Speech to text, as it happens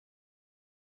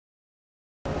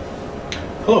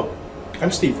Hello,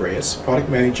 I'm Steve Reyes, Product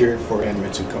Manager for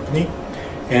Anmitsu Company,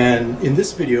 and in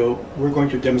this video we're going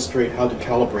to demonstrate how to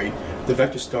calibrate the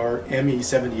VectorStar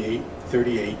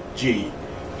ME7838G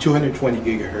 220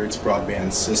 GHz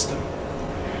broadband system.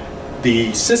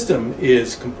 The system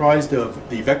is comprised of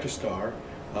the VectorStar,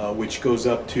 which goes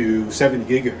up to 70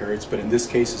 GHz, but in this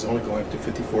case is only going up to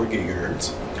 54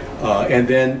 GHz. And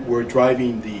then we're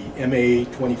driving the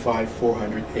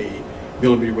ME7838G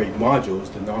millimeter wave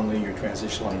modules, the nonlinear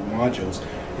transition line modules,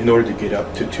 in order to get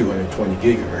up to 220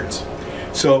 GHz.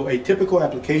 So a typical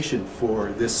application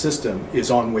for this system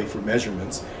is on wafer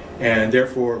measurements, and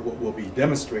therefore what we'll be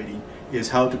demonstrating is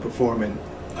how to perform a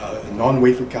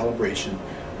non-wafer calibration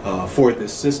for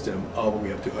this system all the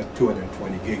way up to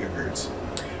 220 GHz.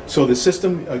 So the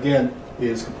system again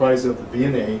is comprised of the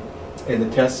VNA and the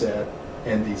test set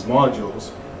and these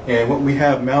modules, and what we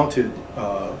have mounted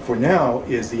for now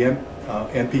is the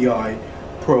MPI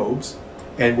probes,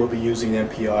 and we'll be using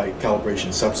MPI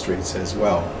calibration substrates as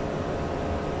well.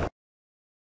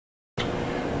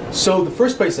 So the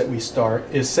first place that we start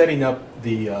is setting up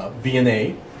the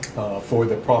VNA for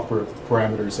the proper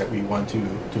parameters that we want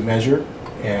to measure,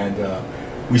 and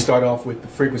we start off with the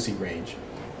frequency range.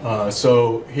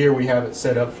 So here we have it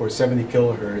set up for 70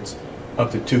 kilohertz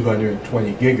up to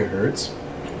 220 gigahertz.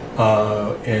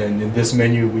 And in this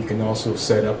menu we can also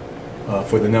set up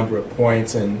for the number of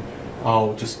points, and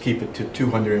I'll just keep it to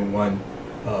 201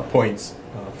 points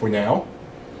for now.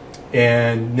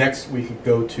 And next we could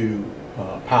go to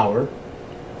power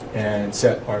and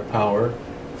set our power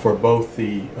for both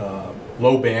the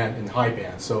low band and high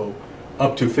band. So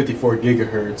up to 54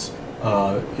 gigahertz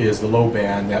is the low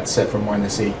band, that's set for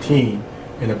 -18,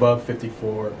 and above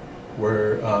 54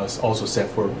 we're also set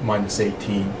for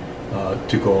 -18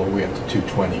 to go all the way up to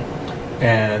 220.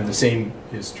 And the same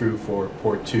is true for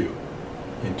port 2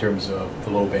 in terms of the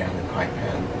low band and high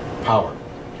band power.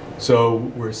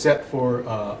 So we're set for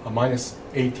a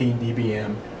 -18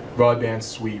 dBm broadband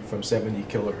sweep from 70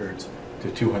 kilohertz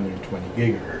to 220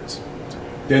 gigahertz.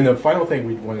 Then the final thing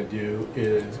we'd want to do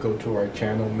is go to our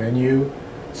channel menu,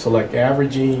 select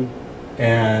averaging,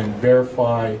 and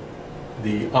verify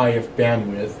the IF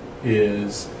bandwidth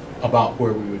is about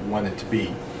where we would want it to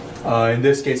be. In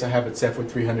this case I have it set for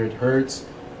 300 hertz.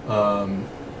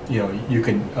 You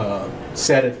can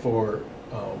set it for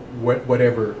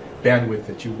whatever bandwidth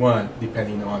that you want,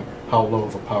 depending on how low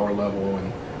of a power level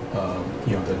and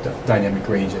the dynamic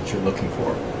range that you're looking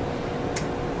for.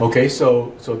 Okay,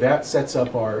 so that sets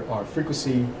up our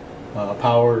frequency,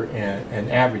 power, and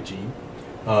averaging.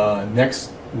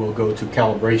 Next we'll go to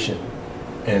calibration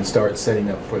and start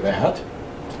setting up for that.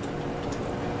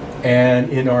 And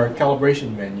in our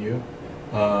calibration menu,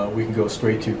 we can go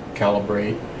straight to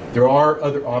calibrate. There are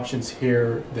other options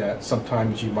here that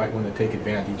sometimes you might want to take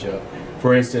advantage of.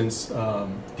 For instance,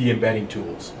 de-embedding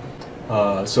tools.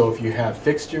 So if you have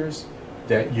fixtures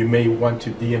that you may want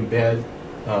to de-embed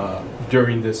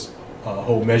during this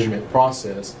whole measurement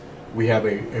process, we have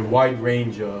a wide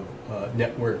range of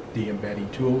network de-embedding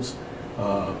tools,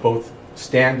 both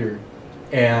standard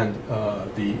and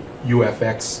the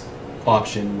UFX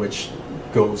option, which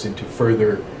goes into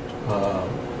further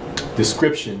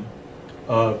description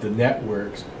of the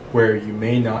networks where you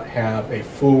may not have a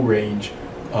full range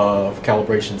of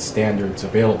calibration standards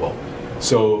available.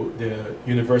 So the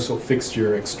universal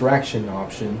fixture extraction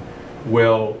option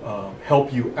will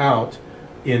help you out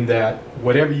in that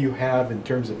whatever you have in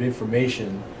terms of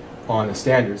information on a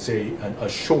standard, say a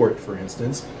short for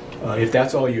instance, if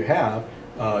that's all you have,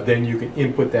 then you can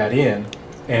input that in,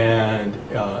 and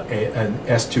an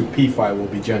S2P file will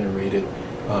be generated,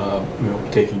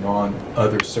 taking on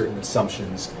other certain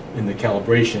assumptions in the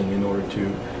calibration in order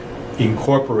to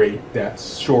incorporate that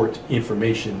short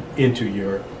information into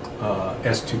your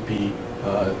S2P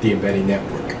de-embedding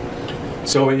network.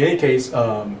 So in any case,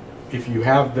 if you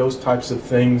have those types of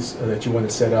things that you want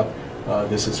to set up,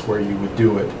 this is where you would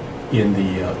do it in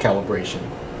the calibration.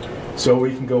 So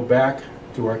we can go back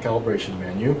to our calibration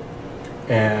menu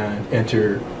and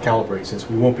enter calibrate, since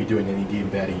we won't be doing any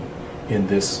de-embedding in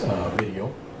this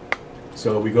video.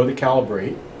 So we go to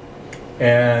calibrate,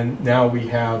 and now we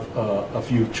have a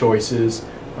few choices.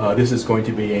 This is going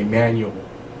to be a manual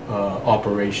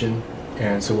operation,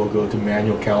 and so we'll go to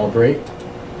manual calibrate,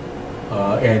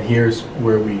 and here's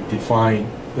where we define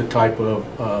the type of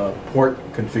port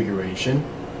configuration.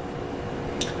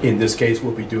 In this case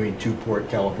we'll be doing 2-port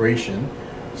calibration,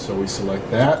 so we select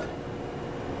that.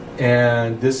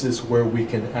 And this is where we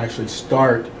can actually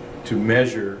start to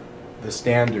measure the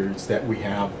standards that we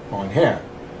have on hand.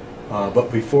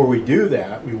 But before we do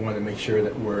that, we want to make sure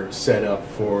that we're set up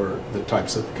for the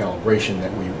types of calibration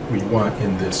that we want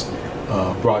in this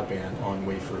broadband on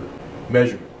wafer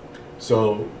measurement.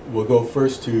 So we'll go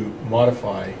first to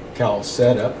modify cal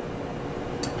setup,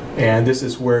 and this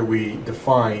is where we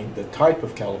define the type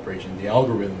of calibration, the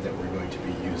algorithm that we're going to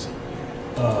be using.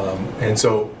 And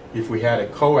so if we had a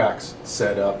coax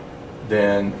setup,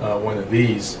 then one of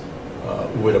these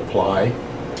would apply.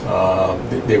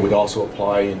 They would also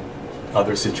apply in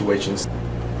other situations.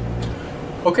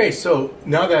 Okay, so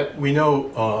now that we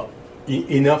know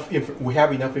we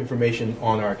have enough information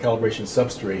on our calibration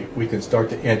substrate, we can start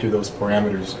to enter those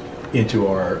parameters into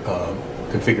our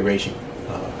configuration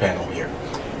panel here.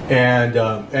 And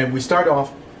we start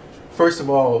off, first of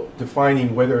all,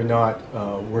 defining whether or not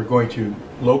we're going to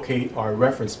locate our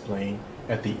reference plane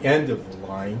at the end of the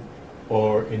line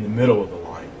or in the middle of the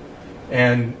line.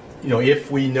 And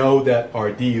if we know that our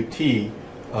DUT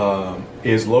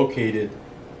is located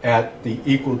at the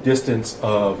equal distance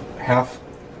of half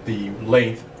the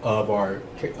length of our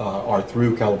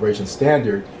through calibration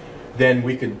standard, then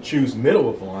we can choose middle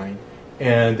of line,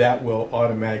 and that will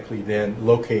automatically then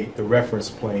locate the reference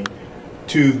plane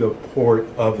to the port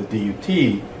of the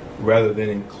DUT rather than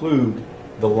include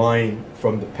the line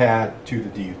from the pad to the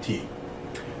DUT.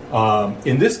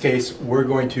 In this case, we're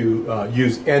going to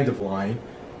use end of line,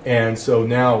 and so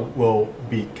now we'll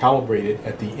be calibrated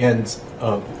at the ends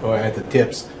of, or at the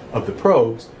tips of the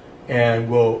probes, and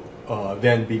we'll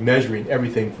then be measuring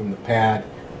everything from the pad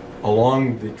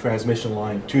along the transmission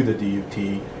line to the DUT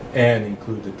and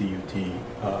include the DUT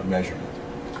measurement.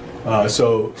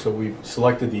 So we've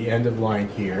selected the end of line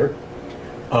here.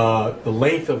 The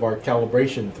length of our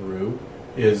calibration through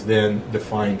is then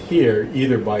defined here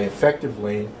either by effective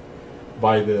length,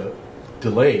 by the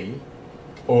delay,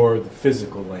 or the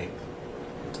physical length.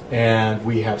 And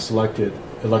we have selected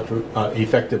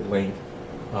effective length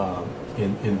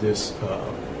in this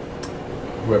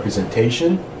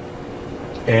representation.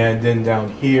 And then down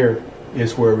here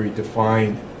is where we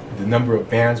define the number of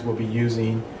bands we'll be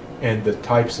using and the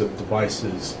types of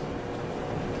devices.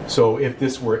 So if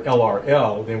this were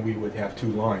LRL, then we would have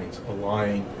two lines, a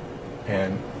line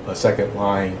and a second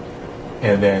line,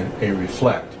 and then a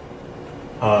reflect.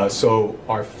 So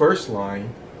our first line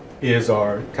is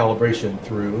our calibration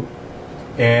through,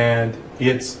 and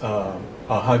it's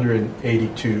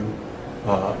 182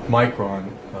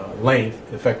 micron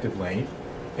length, effective length,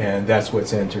 and that's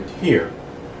what's entered here.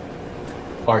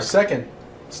 Our second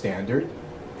standard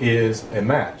is a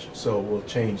match, so we'll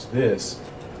change this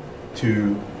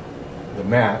to the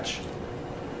match,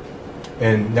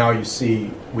 and now you see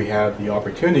we have the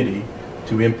opportunity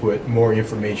to input more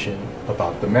information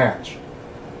about the match.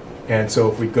 And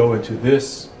so if we go into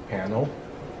this panel,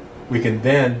 we can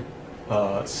then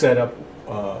set up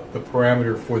the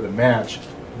parameter for the match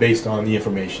based on the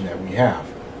information that we have.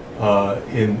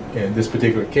 In this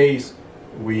particular case,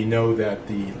 we know that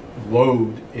the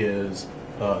load is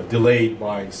delayed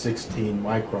by 16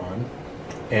 micron,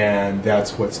 and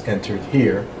that's what's entered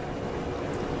here.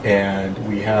 And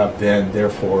we have then,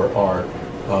 therefore, our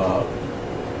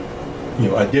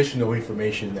additional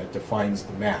information that defines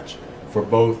the match for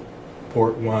both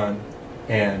port 1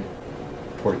 and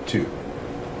port 2.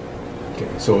 Okay,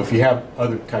 so if you have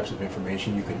other types of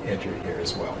information, you can enter it here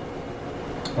as well.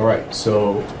 All right,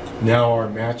 so now our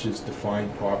match is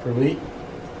defined properly,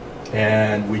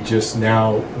 and we just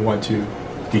now want to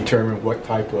determine what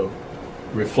type of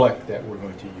reflect that we're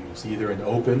going to use, either an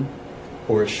open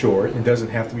or a short. It doesn't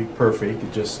have to be perfect,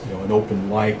 it's just an open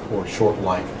like or short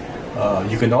like.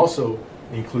 You can also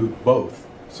include both,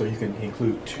 so you can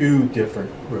include two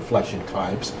different reflection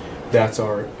types. That's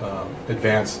our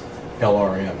advanced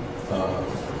LRM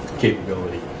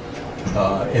capability.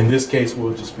 In this case,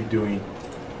 we'll just be doing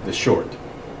the short.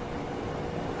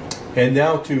 And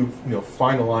now to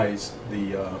finalize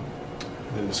the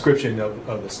description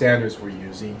of the standards we're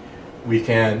using, we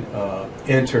can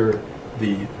enter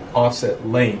the offset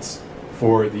lengths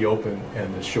for the open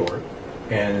and the short.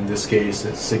 And in this case,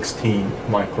 it's 16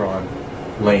 micron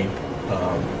length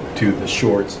to the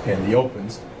shorts and the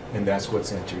opens, and that's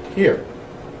what's entered here.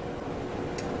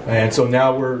 And so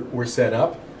now we're set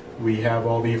up. We have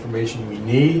all the information we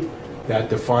need that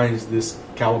defines this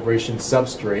calibration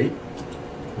substrate.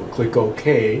 We'll click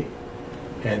OK,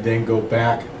 and then go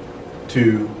back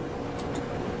to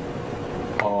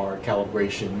our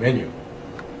calibration menu.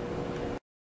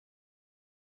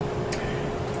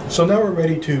 So now we're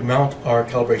ready to mount our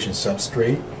calibration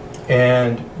substrate,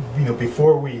 and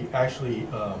before we actually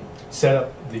set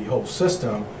up the whole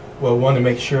system, we'll want to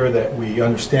make sure that we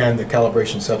understand the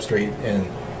calibration substrate and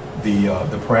the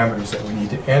parameters that we need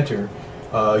to enter.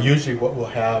 Usually what we'll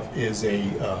have is a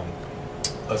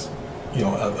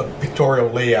pictorial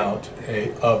layout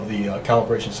of the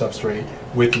calibration substrate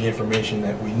with the information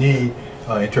that we need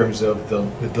in terms of the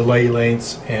delay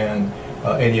lengths and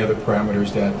any other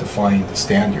parameters that define the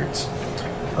standards.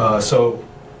 So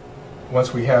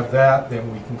once we have that,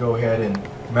 then we can go ahead and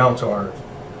mount our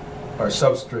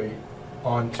substrate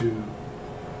onto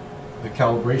the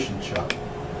calibration chuck.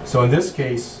 So in this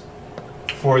case,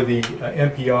 for the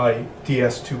MPI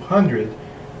TS200,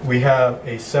 we have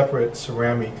a separate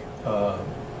ceramic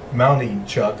mounting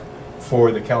chuck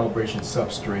for the calibration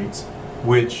substrates,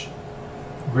 which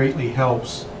greatly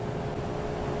helps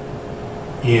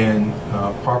in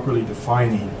properly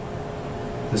defining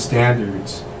the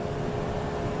standards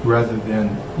rather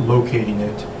than locating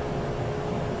it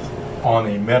on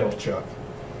a metal chuck.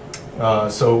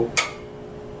 So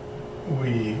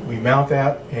we mount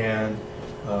that and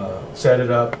set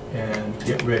it up and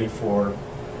get ready for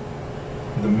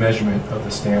the measurement of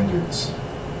the standards.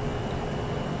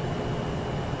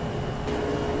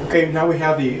 Okay, now we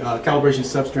have the calibration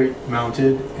substrate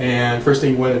mounted, and first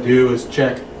thing you want to do is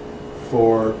check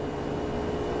for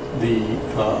the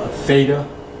theta,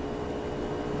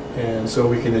 and so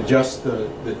we can adjust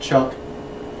the chuck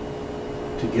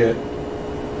to get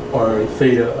our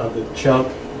theta of the chuck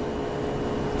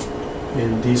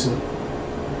in decent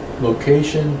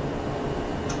location.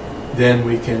 Then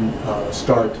we can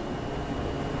start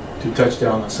to touch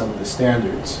down on some of the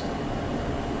standards.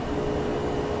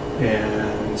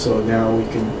 And so now we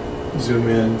can zoom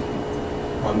in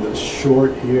on the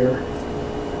short here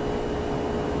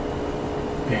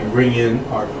and bring in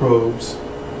our probes.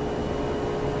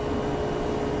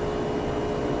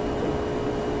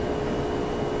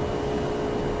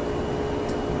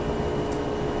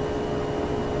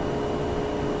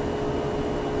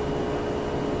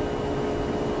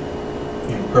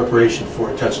 In preparation for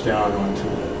a touchdown onto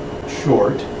the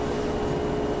short.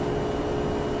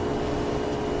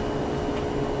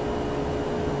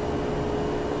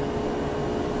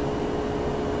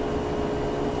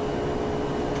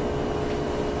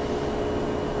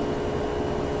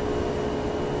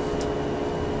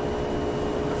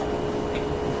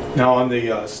 Now on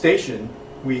the station,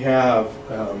 we have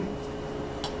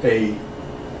a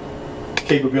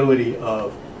capability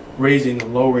of raising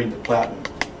and lowering the platen.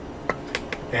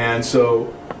 And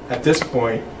so at this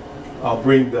point, I'll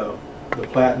bring the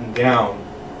platen down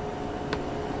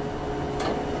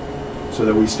so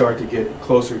that we start to get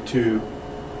closer to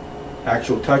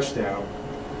actual touchdown,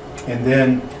 and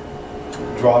then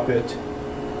drop it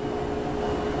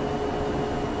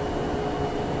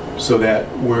so that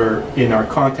we're in our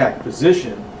contact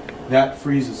position. That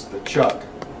freezes the chuck.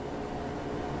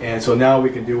 And so now we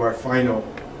can do our final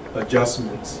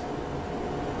adjustments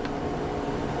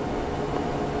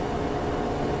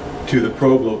to the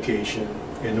probe location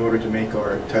in order to make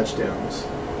our touchdowns.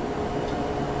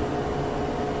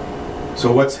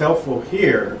 So what's helpful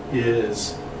here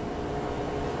is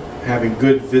having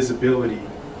good visibility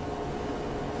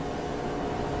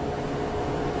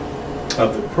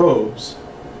of the probes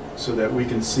so that we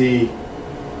can see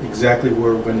exactly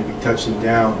where we're going to be touching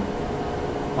down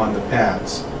on the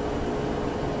pads.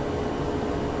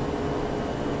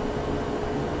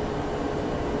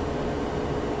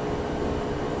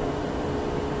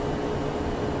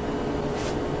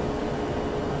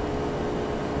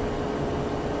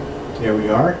 There we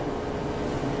are.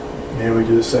 And we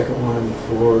do the second one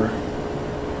for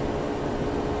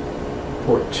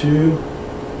port 2.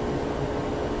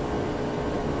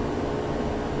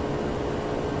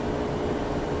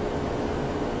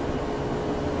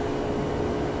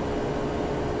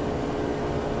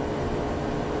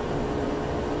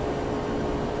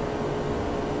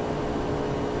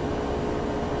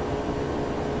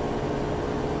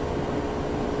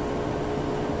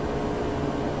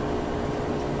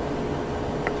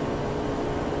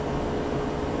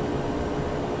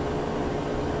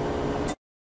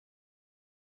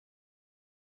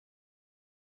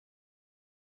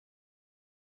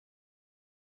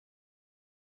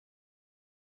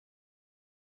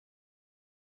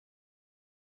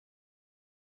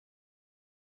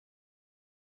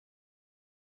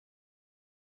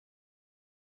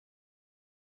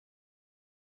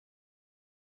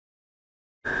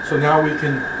 So now we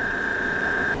can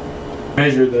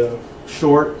measure the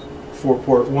short for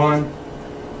port 1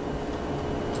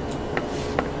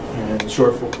 and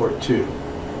short for port 2.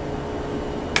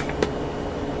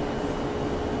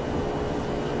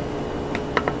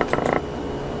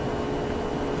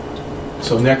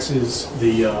 So next is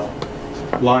the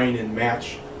line and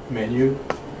match menu,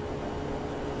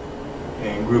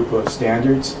 and and group of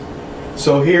standards.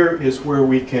 So here is where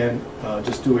we can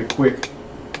just do a quick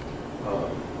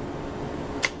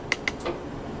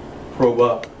probe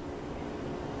up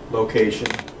location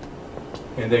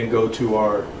and then go to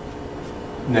our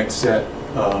next set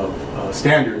of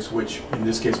standards, which in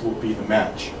this case will be the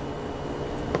match.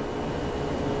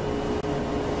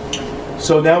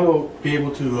 So now we'll be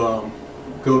able to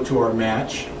go to our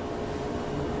match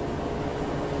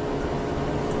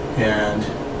and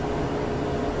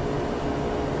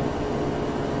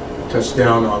touch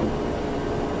down on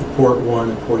port 1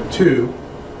 and port 2.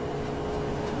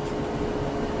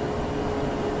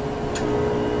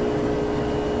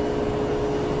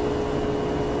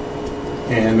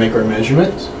 And make our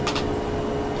measurements.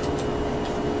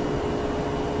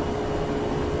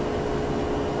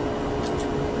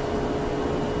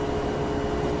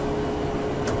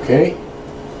 Okay.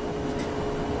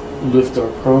 Lift our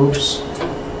probes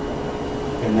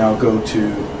and now go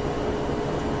to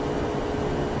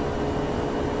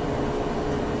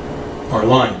our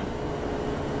line.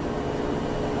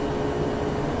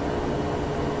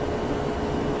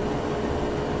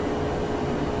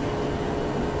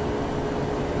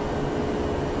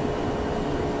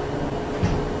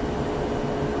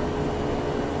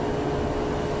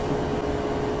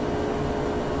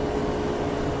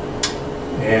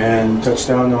 And touch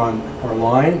down on our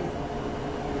line.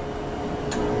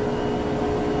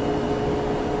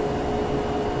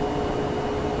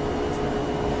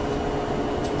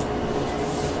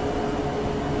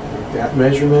 Make that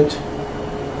measurement.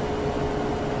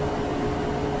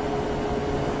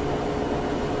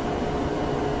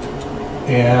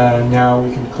 And now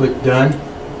we can click done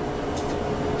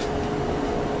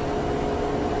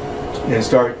and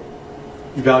start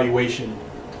evaluation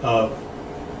of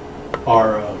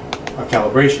our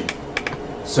calibration.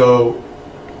 So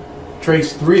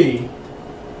trace 3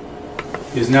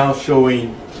 is now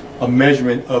showing a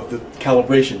measurement of the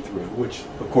calibration through, which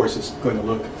of course is going to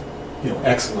look,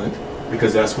 excellent,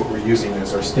 because that's what we're using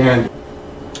as our standard.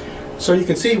 So you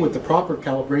can see with the proper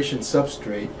calibration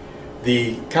substrate,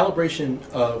 the calibration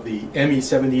of the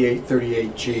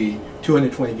ME7838G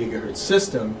 220 gigahertz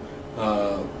system,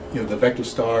 the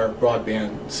VectorStar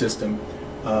broadband system,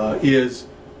 is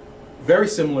very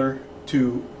similar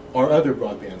to our other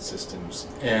broadband systems.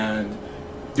 And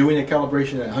doing a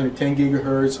calibration at 110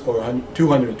 gigahertz or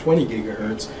 220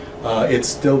 gigahertz, it's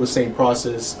still the same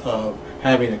process of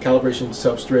having a calibration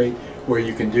substrate where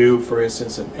you can do, for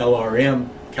instance, an LRM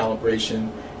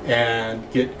calibration and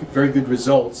get very good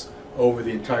results over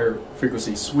the entire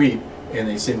frequency sweep in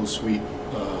a single sweep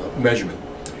measurement.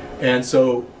 And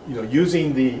so,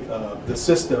 using the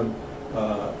system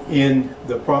in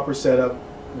the proper setup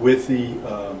with the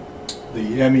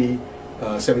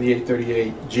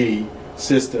ME7838G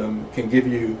system can give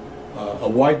you a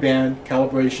wideband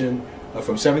calibration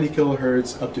from 70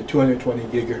 kilohertz up to 220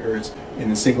 gigahertz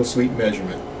in a single sweep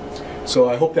measurement. So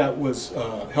I hope that was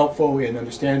helpful in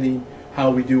understanding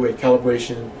how we do a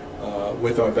calibration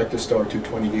with our VectorStar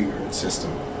 220 gigahertz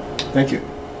system. Thank you.